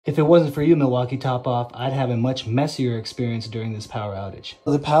If it wasn't for you, Milwaukee Top Off, I'd have a much messier experience during this power outage.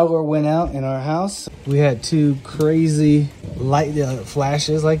 The power went out in our house. We had two crazy light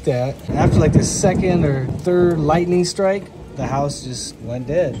flashes like that. After like the second or third lightning strike, the house just went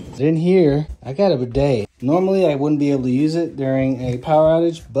dead. In here, I got a bidet. Normally, I wouldn't be able to use it during a power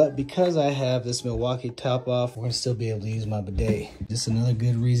outage, but because I have this Milwaukee Top Off, we're gonna still be able to use my bidet. Just another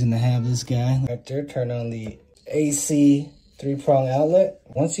good reason to have this guy. Right there, turn on the AC 3-prong outlet.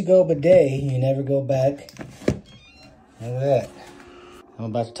 Once you go bidet, you never go back. Look at that. I'm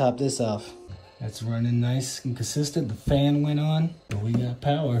about to top this off. That's running nice and consistent. The fan went on, so we got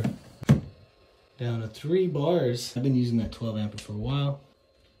power. Down to 3 bars. I've been using that 12 amp for a while.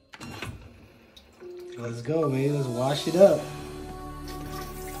 Let's go, baby. Let's wash it up.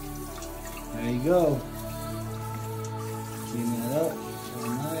 There you go. Clean that up.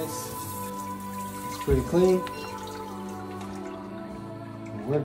 Real nice. It's pretty clean.